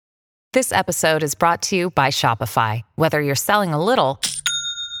This episode is brought to you by Shopify. Whether you're selling a little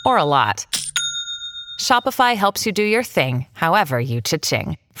or a lot, Shopify helps you do your thing, however you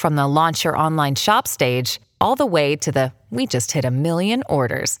cha-ching. From the launch your online shop stage, all the way to the we just hit 1 million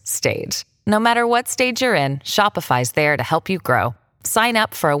orders stage. No matter what stage you're in, Shopify's there to help you grow. Sign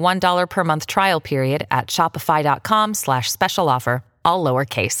up for a $1 per month trial period at shopify.com/special offer, all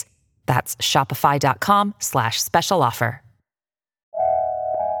lowercase. That's shopify.com/special offer.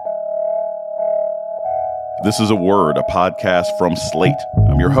 This is A Word, a podcast from Slate.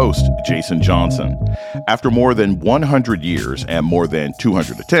 I'm your host, Jason Johnson. After more than 100 years and more than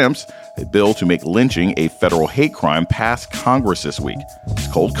 200 attempts, a bill to make lynching a federal hate crime passed Congress this week. It's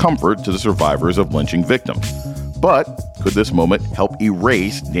cold comfort to the survivors of lynching victims. But could this moment help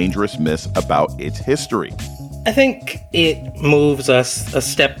erase dangerous myths about its history? I think it moves us a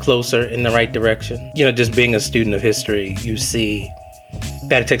step closer in the right direction. Just being a student of history, you see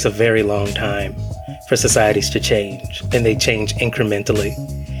that it takes a very long time for societies to change, and they change incrementally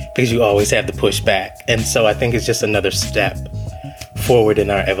because you always have to push back. And so I think it's just another step forward in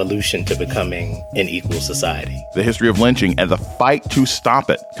our evolution to becoming an equal society. The history of lynching and the fight to stop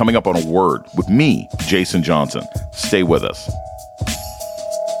it, coming up on A Word with me, Jason Johnson. Stay with us.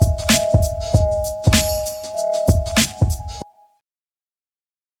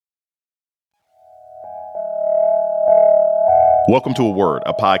 Welcome to A Word,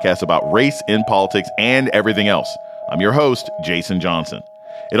 a podcast about race in politics and everything else. I'm your host, Jason Johnson.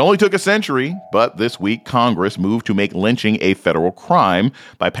 It only took a century, but this week Congress moved to make lynching a federal crime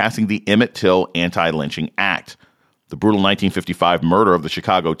by passing the Emmett Till Anti-Lynching Act. The brutal 1955 murder of the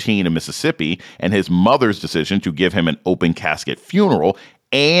Chicago teen in Mississippi and his mother's decision to give him an open casket funeral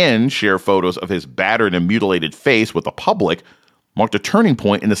and share photos of his battered and mutilated face with the public marked a turning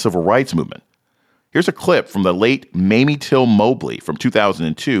point in the civil rights movement. Here's a clip from the late Mamie Till Mobley from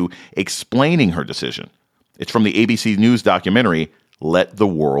 2002 explaining her decision. It's from the ABC News documentary, Let the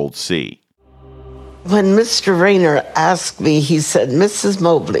World See. When Mr. Rayner asked me, he said, "Mrs.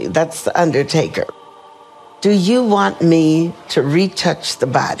 Mobley, that's the undertaker, do you want me to retouch the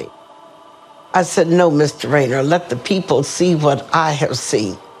body?" I said, "No, Mr. Rayner, let the people see what I have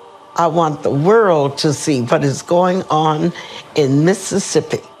seen. I want the world to see what is going on in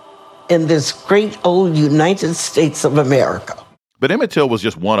Mississippi, in this great old United States of America." But Emmett Till was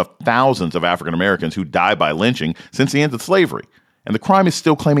just one of thousands of African Americans who died by lynching since the end of slavery, and the crime is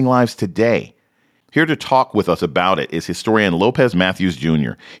still claiming lives today. Here to talk with us about it is historian Lopez Matthews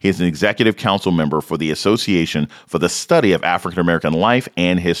Jr. He is an executive council member for the Association for the Study of African American Life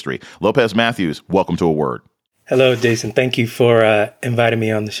and History. Lopez Matthews, welcome to A Word. Hello, Jason. Thank you for inviting me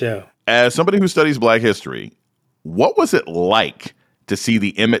on the show. As somebody who studies Black history, what was it like to see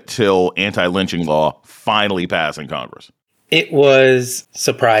the Emmett Till anti-lynching law finally pass in Congress? It was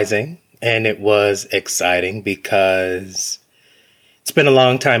surprising and it was exciting because it's been a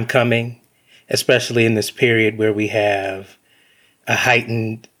long time coming, especially in this period where we have a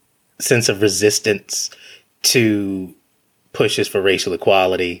heightened sense of resistance to pushes for racial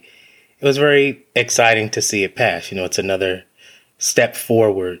equality. It was very exciting to see it pass. It's another step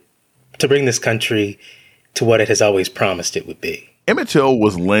forward to bring this country to what it has always promised it would be. Emmett Till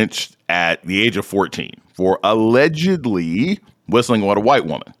was lynched at the age of 14 for allegedly whistling at a white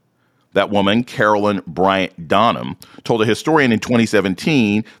woman. That woman, Carolyn Bryant Donham, told a historian in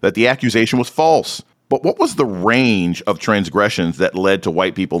 2017 that the accusation was false. But what was the range of transgressions that led to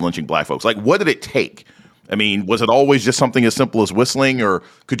white people lynching Black folks? Like, what did it take? I mean, was it always just something as simple as whistling, or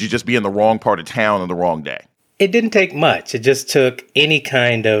could you just be in the wrong part of town on the wrong day? It didn't take much. It just took any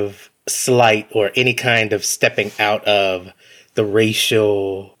kind of slight or any kind of stepping out of the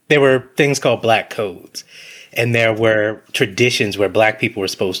racial. There were things called Black codes, and there were traditions where Black people were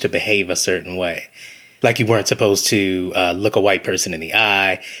supposed to behave a certain way. Like you weren't supposed to look a white person in the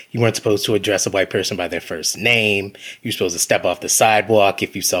eye. You weren't supposed to address a white person by their first name. You were supposed to step off the sidewalk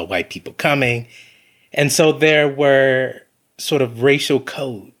if you saw white people coming. And so there were sort of racial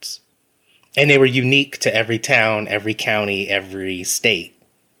codes, and they were unique to every town, every county, every state.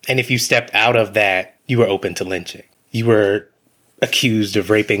 And if you stepped out of that, you were open to lynching. You were accused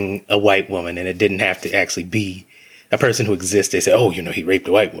of raping a white woman, and it didn't have to actually be a person who exists. They say, "Oh, he raped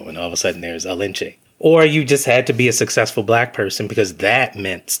a white woman." All of a sudden there's a lynching. Or you just had to be a successful Black person because that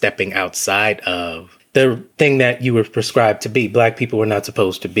meant stepping outside of the thing that you were prescribed to be. Black people were not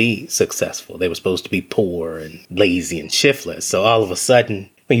supposed to be successful. They were supposed to be poor and lazy and shiftless. So all of a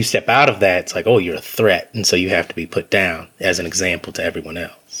sudden, when you step out of that, it's like, oh, you're a threat. And so you have to be put down as an example to everyone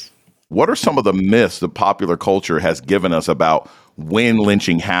else. What are some of the myths that popular culture has given us about when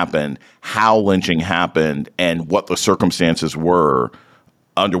lynching happened, how lynching happened, and what the circumstances were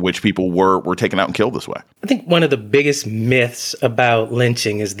under which people were taken out and killed this way. I think one of the biggest myths about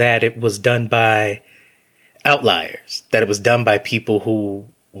lynching is that it was done by outliers, that it was done by people who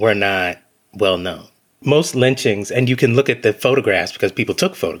were not well known. Most lynchings, and you can look at the photographs because people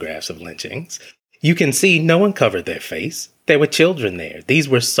took photographs of lynchings, you can see no one covered their face. There were children there. These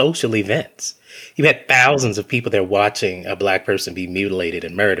were social events. You had thousands of people there watching a Black person be mutilated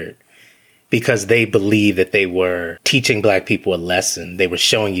and murdered because they believed that they were teaching Black people a lesson. They were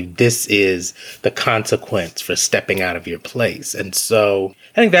showing you this is the consequence for stepping out of your place. And so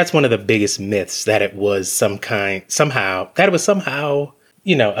I think that's one of the biggest myths, that it was somehow,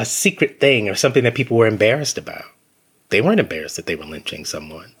 a secret thing or something that people were embarrassed about. They weren't embarrassed that they were lynching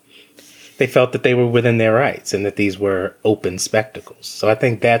someone. They felt that they were within their rights and that these were open spectacles. So I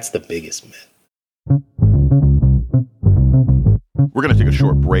think that's the biggest myth. We're going to take a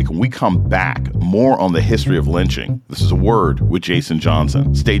short break. When we come back, more on the history of lynching. This is A Word with Jason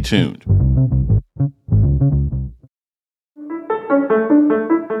Johnson. Stay tuned.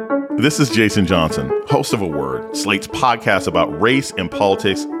 This is Jason Johnson, host of A Word, Slate's podcast about race and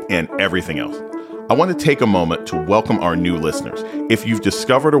politics and everything else. I want to take a moment to welcome our new listeners. If you've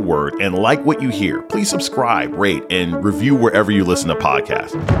discovered A Word and like what you hear, please subscribe, rate, and review wherever you listen to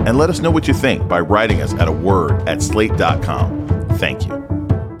podcasts. And let us know what you think by writing us at aword@slate.com. Thank you.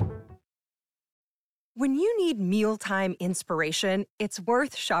 When you need mealtime inspiration, it's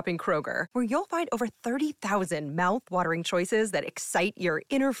worth shopping Kroger, where you'll find over 30,000 mouth-watering choices that excite your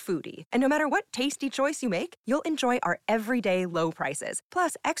inner foodie. And no matter what tasty choice you make, you'll enjoy our everyday low prices,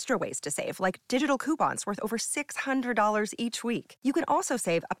 plus extra ways to save, like digital coupons worth over $600 each week. You can also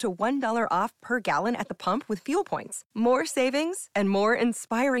save up to $1 off per gallon at the pump with fuel points. More savings and more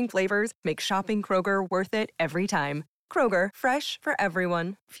inspiring flavors make shopping Kroger worth it every time. Kroger, fresh for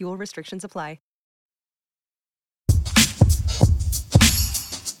everyone. Fuel restrictions apply.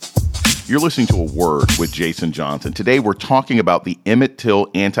 You're listening to A Word with Jason Johnson. Today, we're talking about the Emmett Till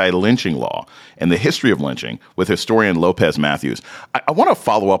anti-lynching law and the history of lynching with historian Lopez Matthews. I want to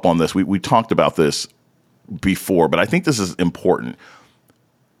follow up on this. We talked about this before, but I think this is important.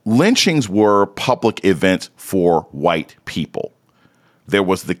 Lynchings were public events for white people. There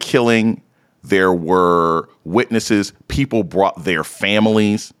was the killing. There were witnesses. People brought their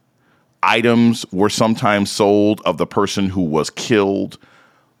families. Items were sometimes sold of the person who was killed.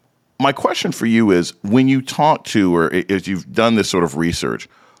 My question for you is, when you talk to, or as you've done this sort of research,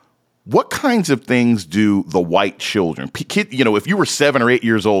 what kinds of things do the white children, if you were 7 or 8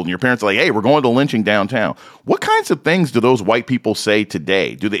 years old and your parents are like, hey, we're going to lynching downtown, what kinds of things do those white people say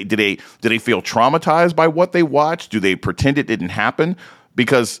today? Do they feel traumatized by what they watched? Do they pretend it didn't happen?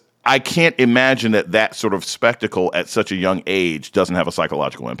 Because I can't imagine that sort of spectacle at such a young age doesn't have a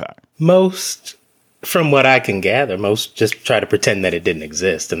psychological impact. Most, from what I can gather, most just try to pretend that it didn't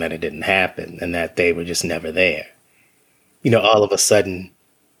exist and that it didn't happen and that they were just never there. All of a sudden,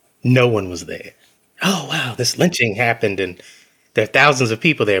 no one was there. Oh, wow, this lynching happened and there are thousands of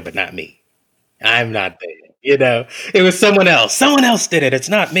people there, but not me. I'm not there. It was someone else. Someone else did it. It's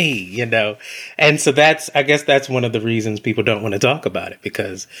not me, And so I guess that's one of the reasons people don't want to talk about it,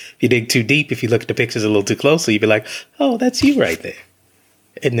 because if you dig too deep, if you look at the pictures a little too closely, you'd be like, oh, that's you right there.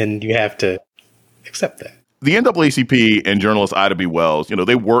 And then you have to accept that. The NAACP and journalist Ida B. Wells,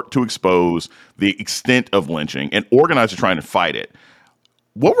 they worked to expose the extent of lynching and organized to try and fight it.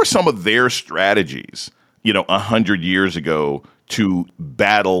 What were some of their strategies, 100 years ago to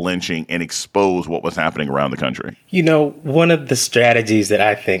battle lynching and expose what was happening around the country? One of the strategies that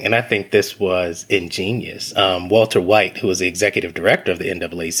I think this was ingenious, Walter White, who was the executive director of the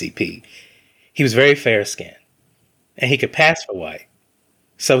NAACP, he was very fair-skinned and he could pass for white.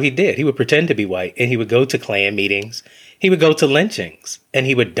 So he did. He would pretend to be white and he would go to Klan meetings. He would go to lynchings and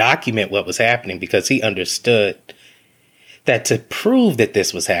he would document what was happening because he understood that to prove that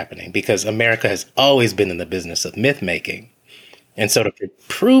this was happening, because America has always been in the business of myth making. And so to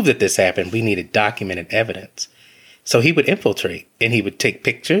prove that this happened, we needed documented evidence. So he would infiltrate and he would take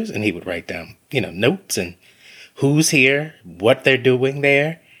pictures and he would write down, notes and who's here, what they're doing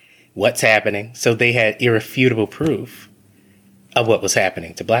there, what's happening. So they had irrefutable proof of what was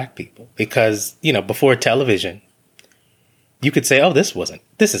happening to Black people. Because, before television, you could say, oh, this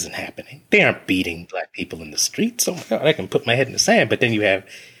isn't happening. They aren't beating Black people in the streets. Oh my God, I can put my head in the sand. But then you have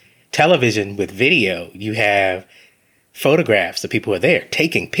television with video. You have photographs of people who are there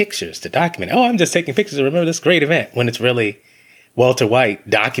taking pictures to document. Oh, I'm just taking pictures to remember this great event, when it's really Walter White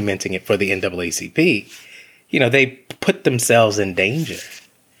documenting it for the NAACP. They put themselves in danger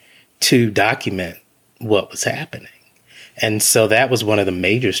to document what was happening. And so that was one of the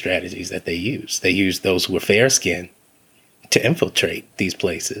major strategies that they used. They used those who were fair-skinned to infiltrate these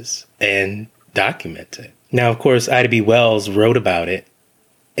places and document it. Now, of course, Ida B. Wells wrote about it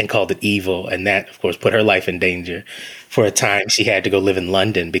and called it evil. And that, of course, put her life in danger. For a time, she had to go live in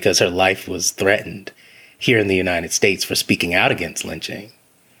London because her life was threatened here in the United States for speaking out against lynching.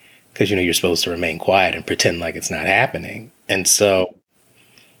 Because, you're supposed to remain quiet and pretend like it's not happening. And so,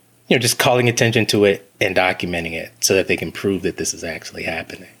 just calling attention to it and documenting it so that they can prove that this is actually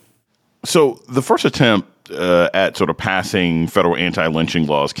happening. So the first attempt at sort of passing federal anti-lynching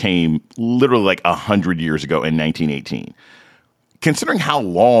laws came literally like 100 years ago in 1918. Considering how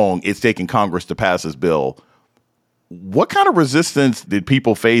long it's taken Congress to pass this bill, what kind of resistance did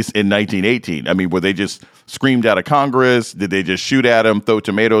people face in 1918? I mean, were they just screamed out of Congress? Did they just shoot at them, throw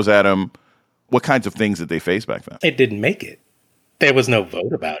tomatoes at them? What kinds of things did they face back then? It didn't make it. There was no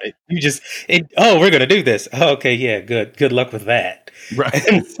vote about it. We're going to do this. Oh, okay, yeah, good. Good luck with that. Right.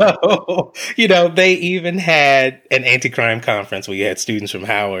 And so, they even had an anti-crime conference where you had students from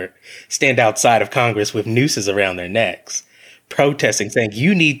Howard stand outside of Congress with nooses around their necks, protesting, saying,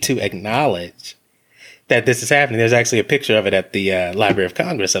 you need to acknowledge that this is happening. There's actually a picture of it at the Library of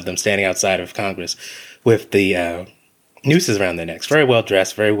Congress of them standing outside of Congress with the nooses around their necks, very well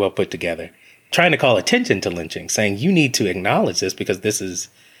dressed, very well put together, trying to call attention to lynching, saying you need to acknowledge this because this is,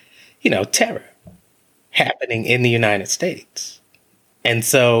 terror happening in the United States. And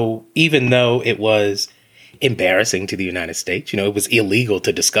so even though it was embarrassing to the United States, it was illegal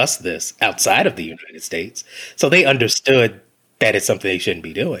to discuss this outside of the United States. So they understood that it's something they shouldn't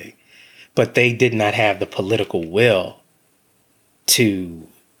be doing. But they did not have the political will to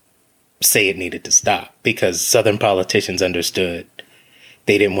say it needed to stop because Southern politicians understood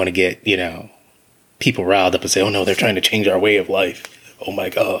they didn't want to get, people riled up and say, oh, no, they're trying to change our way of life. Oh, my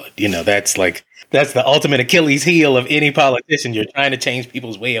God. That's the ultimate Achilles heel of any politician. You're trying to change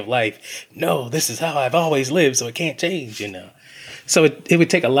people's way of life. No, this is how I've always lived, so it can't change, So it would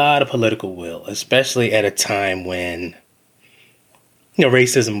take a lot of political will, especially at a time when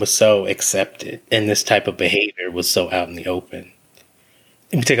racism was so accepted and this type of behavior was so out in the open.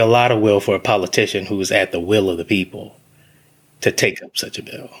 It would take a lot of will for a politician who is at the will of the people to take up such a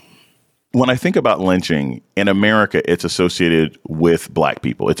bill. When I think about lynching in America, it's associated with Black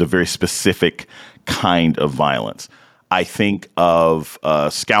people. It's a very specific kind of violence. I think of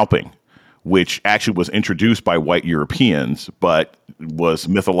scalping, which actually was introduced by white Europeans, but was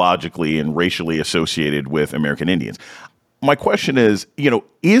mythologically and racially associated with American Indians. My question is,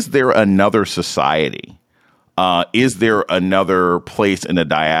 is there another society? Is there another place in the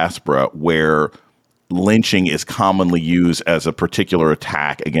diaspora where lynching is commonly used as a particular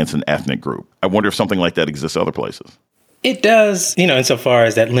attack against an ethnic group? I wonder if something like that exists other places. It does, insofar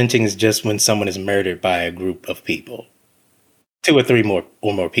as that lynching is just when someone is murdered by a group of people. 2 or 3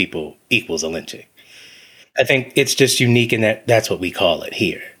 more people equals a lynching. I think it's just unique in that that's what we call it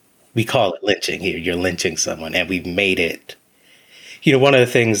here. We call it lynching here. You're lynching someone, and we've made it. One of the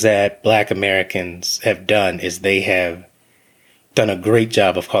things that Black Americans have done is they have done a great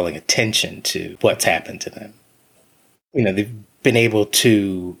job of calling attention to what's happened to them. They've been able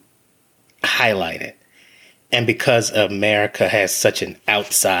to highlight it. And because America has such an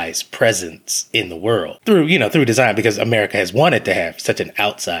outsized presence in the world through design, because America has wanted to have such an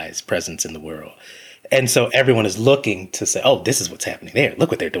outsized presence in the world. And so everyone is looking to say, oh, this is what's happening there.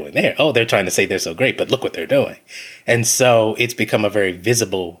 Look what they're doing there. Oh, they're trying to say they're so great, but look what they're doing. And so it's become a very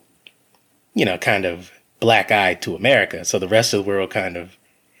visible, kind of black eye to America. So the rest of the world kind of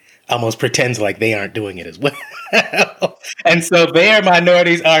almost pretends like they aren't doing it as well. And so their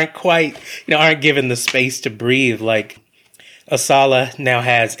minorities aren't quite, aren't given the space to breathe. Like Asala now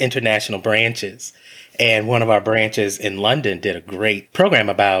has international branches. And one of our branches in London did a great program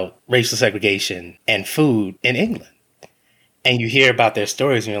about racial segregation and food in England. And you hear about their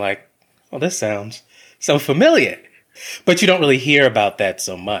stories and you're like, well, this sounds so familiar. But you don't really hear about that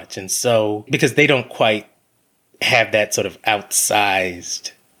so much. And so, because they don't quite have that sort of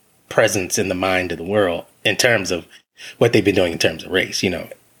outsized presence in the mind of the world in terms of what they've been doing in terms of race.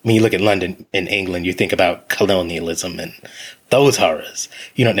 When you look at London and England, you think about colonialism and those horrors.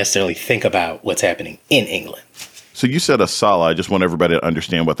 You don't necessarily think about what's happening in England. So you said ASALA. I just want everybody to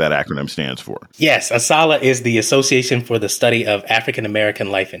understand what that acronym stands for. Yes, ASALA is the Association for the Study of African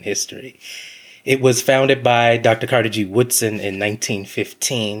American Life and History. It was founded by Dr. Carter G. Woodson in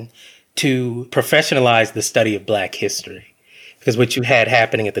 1915 to professionalize the study of Black history. Because what you had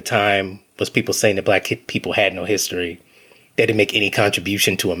happening at the time was people saying that Black people had no history. They didn't make any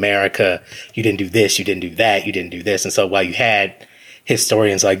contribution to America. You didn't do this, you didn't do that, you didn't do this. And so while you had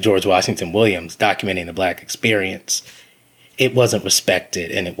historians like George Washington Williams documenting the Black experience, it wasn't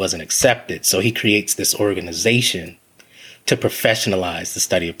respected and it wasn't accepted. So he creates this organization to professionalize the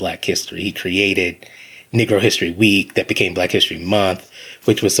study of Black history. He created Negro History Week that became Black History Month,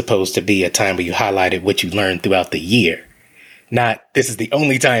 which was supposed to be a time where you highlighted what you learned throughout the year. Not, this is the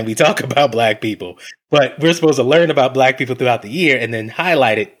only time we talk about Black people, but we're supposed to learn about Black people throughout the year and then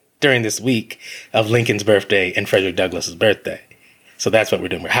highlight it during this week of Lincoln's birthday and Frederick Douglass's birthday. So that's what we're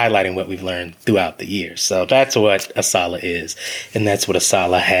doing. We're highlighting what we've learned throughout the year. So that's what Asala is. And that's what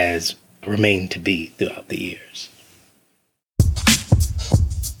Asala has remained to be throughout the years.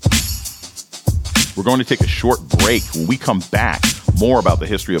 We're going to take a short break. When we come back, more about the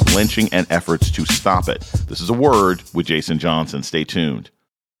history of lynching and efforts to stop it. This is A Word with Jason Johnson. Stay tuned.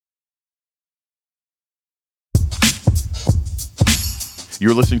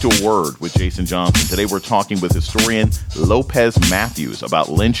 You're listening to A Word with Jason Johnson. Today we're talking with historian Lopez Matthews about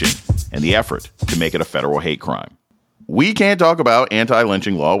lynching and the effort to make it a federal hate crime. We can't talk about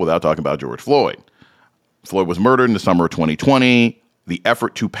anti-lynching law without talking about George Floyd. Floyd was murdered in the summer of 2020. The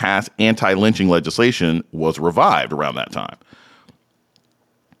effort to pass anti-lynching legislation was revived around that time.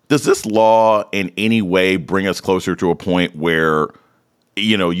 Does this law in any way bring us closer to a point where,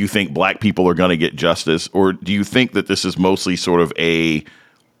 you know, you think Black people are going to get justice? Or do you think that this is mostly sort of a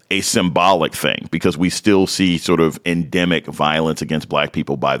symbolic thing because we still see sort of endemic violence against Black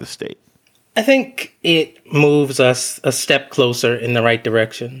people by the state? I think it moves us a step closer in the right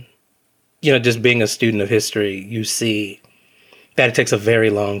direction. You know, just being a student of history, you see that it takes a very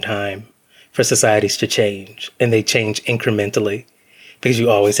long time for societies to change, and they change incrementally because you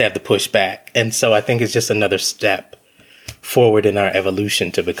always have the pushback. And so I think it's just another step forward in our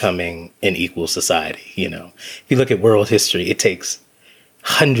evolution to becoming an equal society. You know, if you look at world history, it takes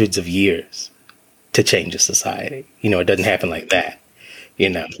hundreds of years to change a society. You know, it doesn't happen like that. You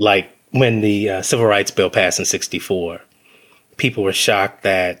know, like when the Civil Rights Bill passed in 1964, people were shocked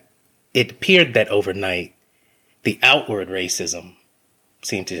that it appeared that overnight, the outward racism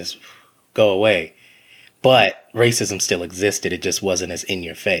seemed to just go away. But racism still existed. It just wasn't as in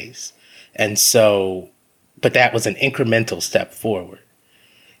your face. And so, but that was an incremental step forward.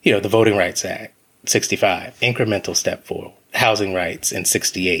 You know, the Voting Rights Act, 1965, incremental step forward. Housing rights in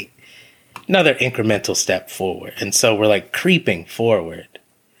 1968, another incremental step forward. And so we're like creeping forward,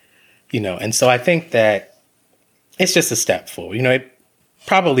 you know. And so I think that it's just a step forward. You know, it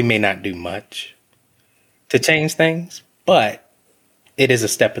probably may not do much to change things, but it is a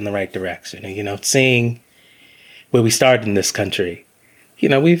step in the right direction. And, you know, seeing where we started in this country, you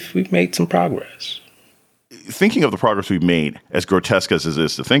know, we've made some progress. Thinking of the progress we've made, as grotesque as it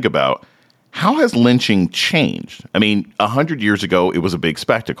is to think about, how has lynching changed? I mean, 100 years ago, it was a big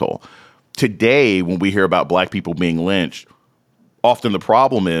spectacle. Today, when we hear about Black people being lynched, often the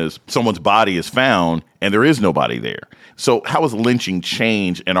problem is someone's body is found and there is nobody there. So how has lynching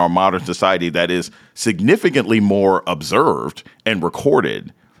changed in our modern society that is significantly more observed and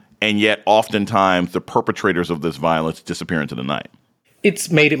recorded, and yet oftentimes the perpetrators of this violence disappear into the night?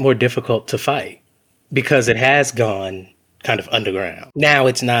 It's made it more difficult to fight because it has gone kind of underground. Now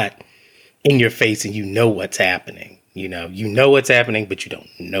it's not in your face and you know what's happening. You know what's happening, but you don't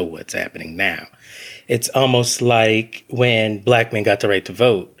know what's happening now. It's almost like when Black men got the right to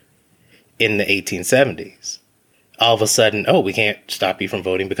vote in the 1870s. All of a sudden, oh, we can't stop you from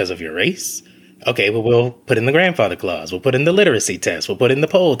voting because of your race? Okay, well, we'll put in the grandfather clause. We'll put in the literacy test. We'll put in the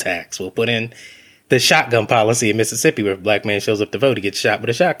poll tax. We'll put in the shotgun policy in Mississippi where if a Black man shows up to vote, he gets shot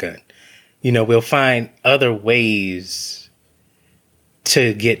with a shotgun. You know, we'll find other ways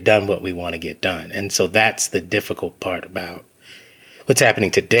to get done what we want to get done. And so that's the difficult part about what's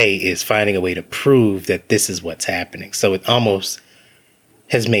happening today, is finding a way to prove that this is what's happening. So it almost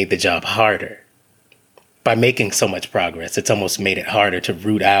has made the job harder. By making so much progress, it's almost made it harder to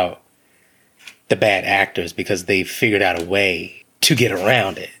root out the bad actors because they've figured out a way to get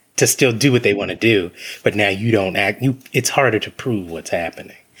around it, to still do what they want to do. But now you don't act. It's harder to prove what's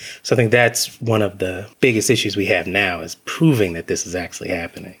happening. So I think that's one of the biggest issues we have now, is proving that this is actually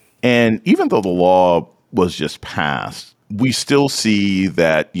happening. And even though the law was just passed, we still see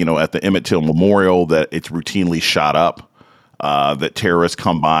that, you know, at the Emmett Till Memorial, that it's routinely shot up, that terrorists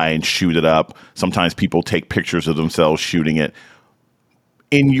come by and shoot it up. Sometimes people take pictures of themselves shooting it.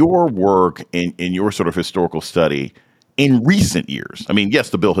 In your work, in your sort of historical study, in recent years, I mean,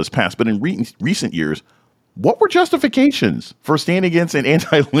 yes, the bill has passed, but in recent years, what were justifications for standing against an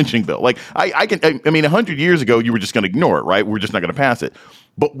anti-lynching bill? Like, I mean, 100 years ago, you were just going to ignore it, right? We're just not going to pass it.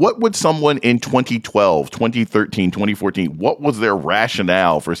 But what would someone in 2012, 2013, 2014, what was their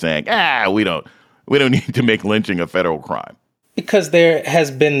rationale for saying, we don't need to make lynching a federal crime? Because there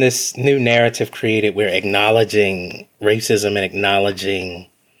has been this new narrative created where acknowledging racism and acknowledging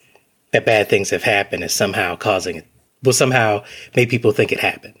that bad things have happened is somehow causing will somehow make people think it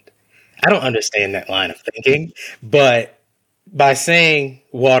happened. I don't understand that line of thinking, but by saying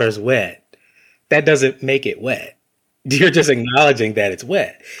water's wet, that doesn't make it wet. You're just acknowledging that it's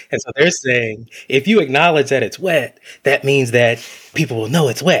wet. And so they're saying, if you acknowledge that it's wet, that means that people will know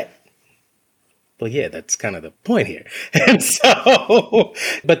it's wet. Well, yeah, that's kind of the point here. And so,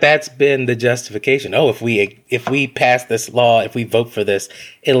 but that's been the justification. Oh, if we pass this law, if we vote for this,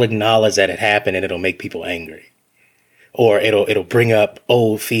 it'll acknowledge that it happened and it'll make people angry. Or it'll bring up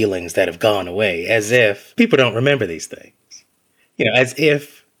old feelings that have gone away, as if people don't remember these things. You know, as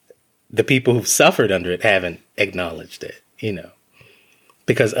if the people who've suffered under it haven't acknowledged it, you know,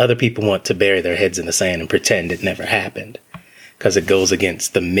 because other people want to bury their heads in the sand and pretend it never happened because it goes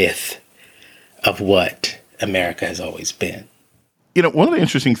against the myth of what America has always been. You know, one of the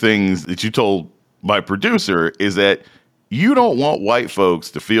interesting things that you told my producer is that you don't want white folks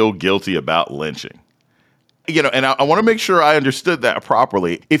to feel guilty about lynching. You know, and I want to make sure I understood that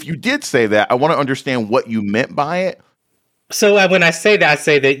properly. If you did say that, I want to understand what you meant by it. So when I say that, I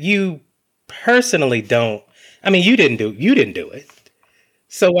say that you personally don't. I mean, you didn't do it.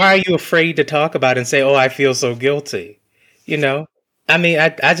 So why are you afraid to talk about it and say, "Oh, I feel so guilty"? You know, I mean,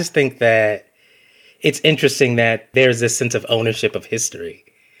 I just think that it's interesting that there's this sense of ownership of history,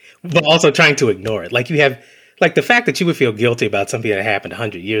 but also trying to ignore it. Like you have, like the fact that you would feel guilty about something that happened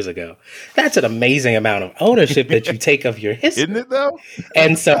 100 years ago. That's an amazing amount of ownership that you take of your history, isn't it? Though,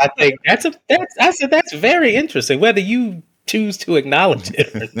 and so I think that's very interesting. Whether you choose to acknowledge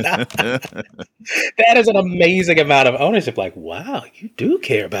it or not, that is an amazing amount of ownership. Like, wow, you do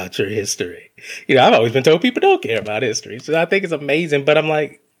care about your history. You know, I've always been told people don't care about history, so I think it's amazing. But I'm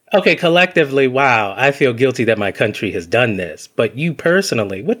like, okay, collectively, wow, I feel guilty that my country has done this. But you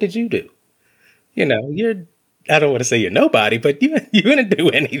personally, what did you do? You know, I don't want to say you're nobody, but you didn't do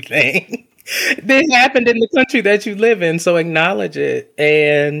anything. This happened in the country that you live in, so acknowledge it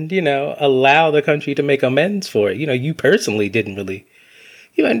and, you know, allow the country to make amends for it. You know, you personally you didn't do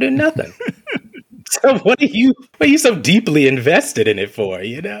nothing. So what are you so deeply invested in it for,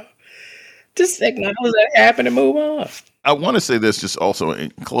 you know? Just acknowledge that it happened and move on. I want to say this just also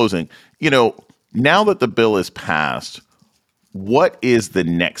in closing. You know, now that the bill is passed, what is the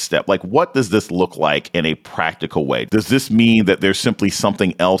next step? Like, what does this look like in a practical way? Does this mean that there's simply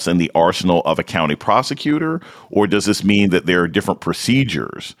something else in the arsenal of a county prosecutor? Or does this mean that there are different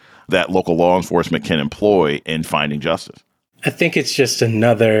procedures that local law enforcement can employ in finding justice? I think it's just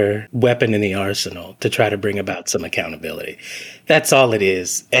another weapon in the arsenal to try to bring about some accountability. That's all it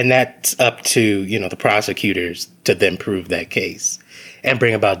is. And that's up to, you know, the prosecutors to then prove that case and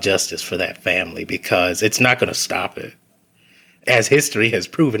bring about justice for that family, because it's not going to stop it. As history has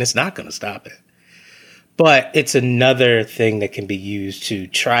proven, it's not going to stop it. But it's another thing that can be used to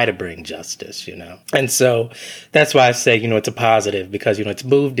try to bring justice, you know. And so that's why I say, you know, it's a positive, because, you know, it's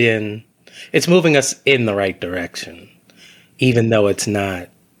moving us in the right direction. Even though it's not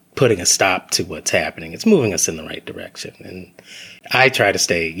putting a stop to what's happening, it's moving us in the right direction. And I try to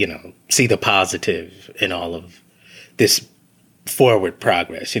stay, you know, see the positive in all of this forward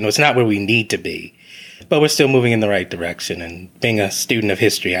progress. You know, it's not where we need to be, but we're still moving in the right direction. And being a student of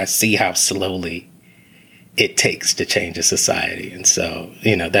history, I see how slowly it takes to change a society. And so,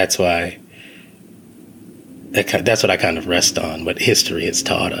 you know, that's what I kind of rest on, what history has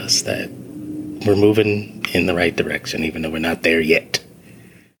taught us, that we're moving in the right direction, even though we're not there yet.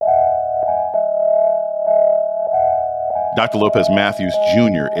 Dr. Lopez Matthews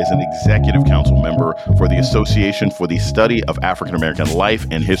Jr. is an executive council member for the Association for the Study of African American Life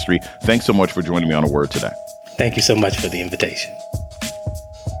and History. Thanks so much for joining me on A Word today. Thank you so much for the invitation.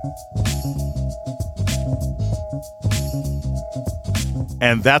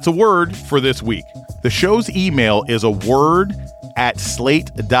 And that's A Word for this week. The show's email is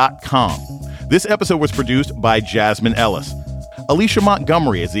aword@slate.com. This episode was produced by Jasmine Ellis. Alicia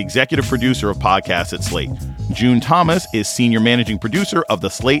Montgomery is the executive producer of podcasts at Slate. June Thomas is senior managing producer of the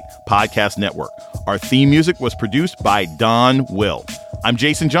Slate Podcast Network. Our theme music was produced by Don Will. I'm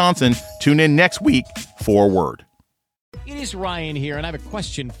Jason Johnson. Tune in next week for A Word. It is Ryan here, and I have a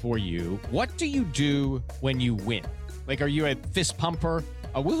question for you. What do you do when you win? Like, are you a fist pumper,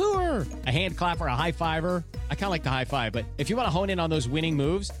 a woohooer, a hand clapper, a high fiver? I kind of like the high five, but if you want to hone in on those winning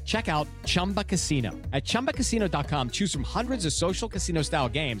moves, check out Chumba Casino. At ChumbaCasino.com, choose from hundreds of social casino style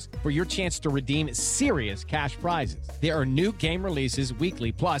games for your chance to redeem serious cash prizes. There are new game releases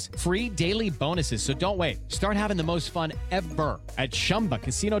weekly, plus free daily bonuses. So don't wait. Start having the most fun ever at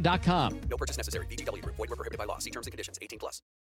ChumbaCasino.com. No purchase necessary. VGW Group. Void where prohibited by law. See terms and conditions. 18+.